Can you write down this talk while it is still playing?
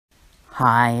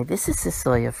Hi, this is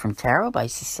Cecilia from Tarot by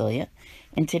Cecilia,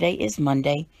 and today is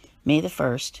Monday, May the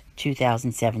 1st,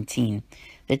 2017.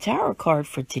 The tarot card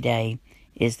for today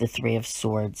is the Three of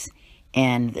Swords,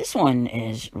 and this one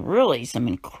is really some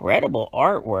incredible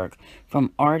artwork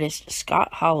from artist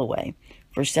Scott Holloway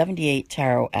for 78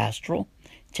 Tarot Astral,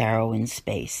 Tarot in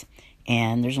Space.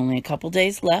 And there's only a couple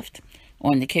days left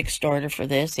on the Kickstarter for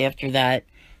this. After that,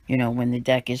 when the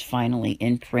deck is finally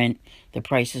in print, the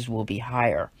prices will be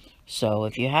higher. So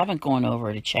if you haven't gone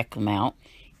over to check them out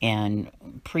and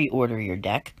pre-order your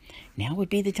deck, now would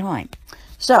be the time.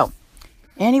 So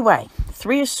anyway,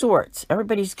 Three of Swords.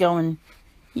 Everybody's going,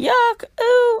 yuck,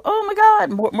 ooh, oh my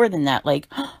God. More than that, like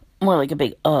more like a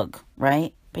big ugh,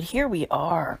 right? But here we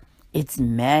are. It's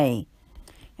May.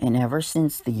 And ever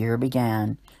since the year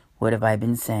began, what have I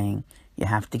been saying? You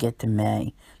have to get to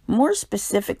May. More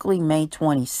specifically, May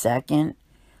 22nd.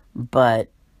 But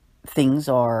things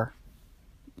are,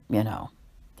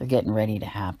 they're getting ready to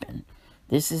happen.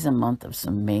 This is a month of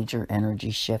some major energy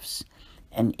shifts,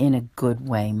 and in a good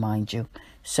way, mind you.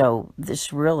 So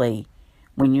this really,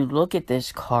 when you look at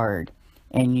this card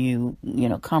and you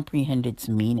comprehend its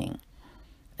meaning,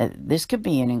 this could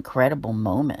be an incredible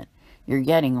moment. You're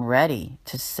getting ready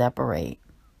to separate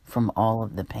from all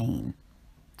of the pain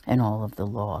and all of the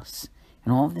loss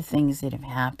and all of the things that have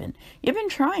happened. You've been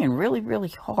trying really, really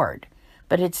hard,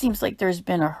 but it seems like there's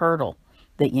been a hurdle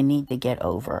that you need to get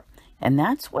over. And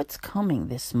that's what's coming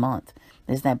this month,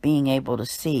 is that being able to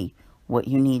see what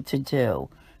you need to do.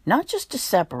 Not just to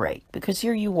separate, because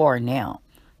here you are now.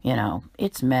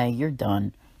 It's May, you're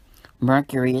done.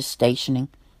 Mercury is stationing,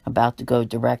 about to go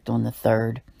direct on the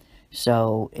 3rd.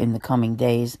 So in the coming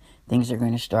days, things are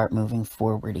going to start moving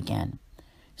forward again.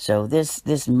 So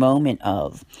this moment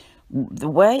of the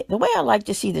way I like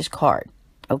to see this card,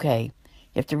 okay,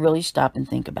 you have to really stop and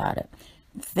think about it.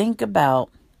 Think about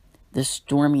the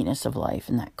storminess of life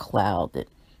and that cloud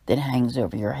that hangs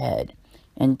over your head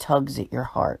and tugs at your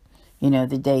heart.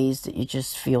 The days that you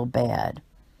just feel bad,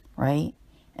 right?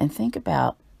 And think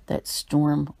about that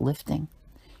storm lifting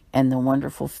and the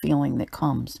wonderful feeling that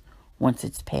comes once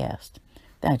it's passed.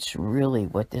 That's really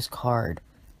what this card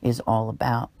is all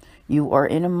about. You are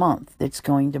in a month that's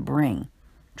going to bring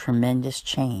tremendous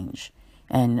change.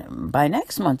 And by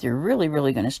next month, you're really,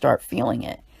 really going to start feeling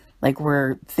it. Like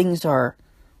where things are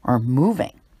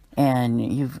moving.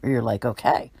 And you're like,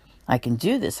 okay, I can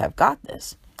do this. I've got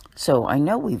this. So I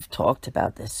know we've talked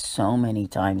about this so many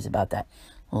times, about that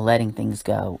letting things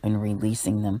go and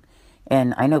releasing them.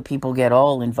 And I know people get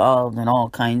all involved in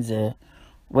all kinds of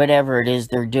whatever it is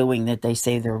they're doing, that they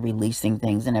say they're releasing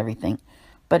things and everything.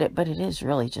 But it is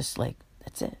really just like,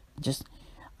 that's it. Just,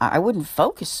 I wouldn't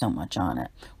focus so much on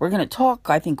it. We're going to talk,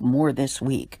 I think, more this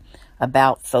week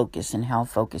about focus and how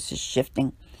focus is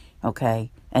shifting, okay?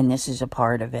 And this is a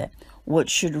part of it. What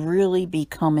should really be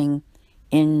coming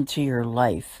into your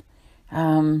life.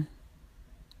 Not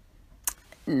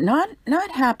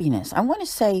happiness. I want to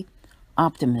say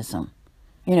optimism.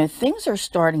 Things are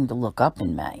starting to look up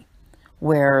in May,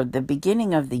 where the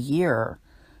beginning of the year,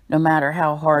 no matter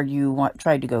how hard you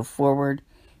tried to go forward,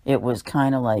 it was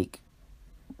kind of like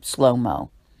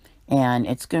slow-mo. And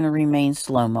it's going to remain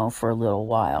slow-mo for a little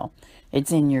while.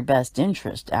 It's in your best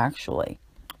interest, actually.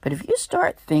 But if you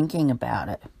start thinking about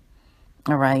it,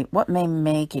 all right, what may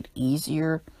make it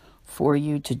easier for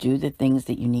you to do the things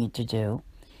that you need to do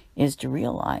is to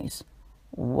realize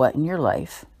what in your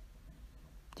life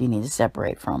do you need to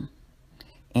separate from.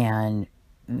 And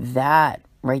that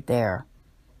right there,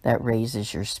 that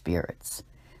raises your spirits.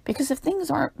 Because if things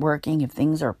aren't working, if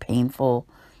things are painful,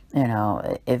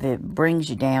 if it brings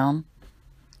you down,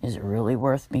 is it really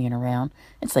worth being around?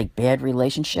 It's like bad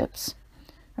relationships,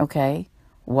 okay?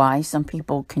 Why some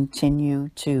people continue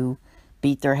to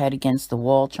beat their head against the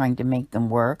wall trying to make them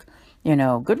work.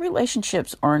 Good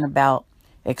relationships aren't about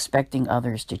expecting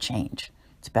others to change.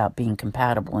 It's about being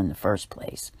compatible in the first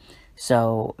place.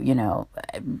 So,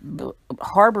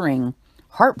 harboring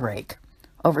heartbreak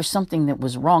over something that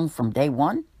was wrong from day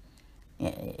one,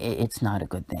 it's not a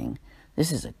good thing.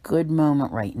 This is a good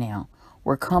moment right now.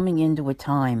 We're coming into a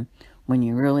time when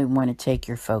you really want to take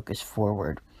your focus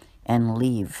forward and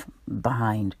leave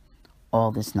behind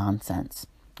all this nonsense,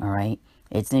 all right?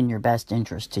 It's in your best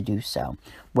interest to do so.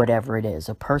 Whatever it is,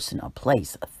 a person, a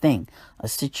place, a thing, a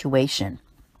situation.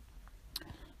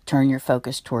 Turn your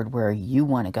focus toward where you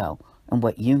want to go and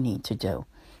what you need to do.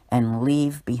 And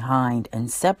leave behind and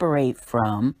separate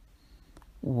from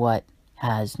what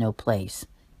has no place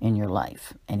in your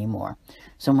life anymore.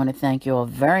 So I want to thank you all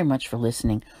very much for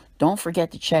listening. Don't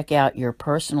forget to check out your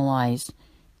personalized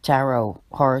tarot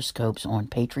horoscopes on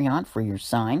Patreon for your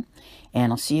sign.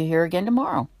 And I'll see you here again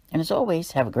tomorrow. And as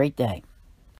always, have a great day.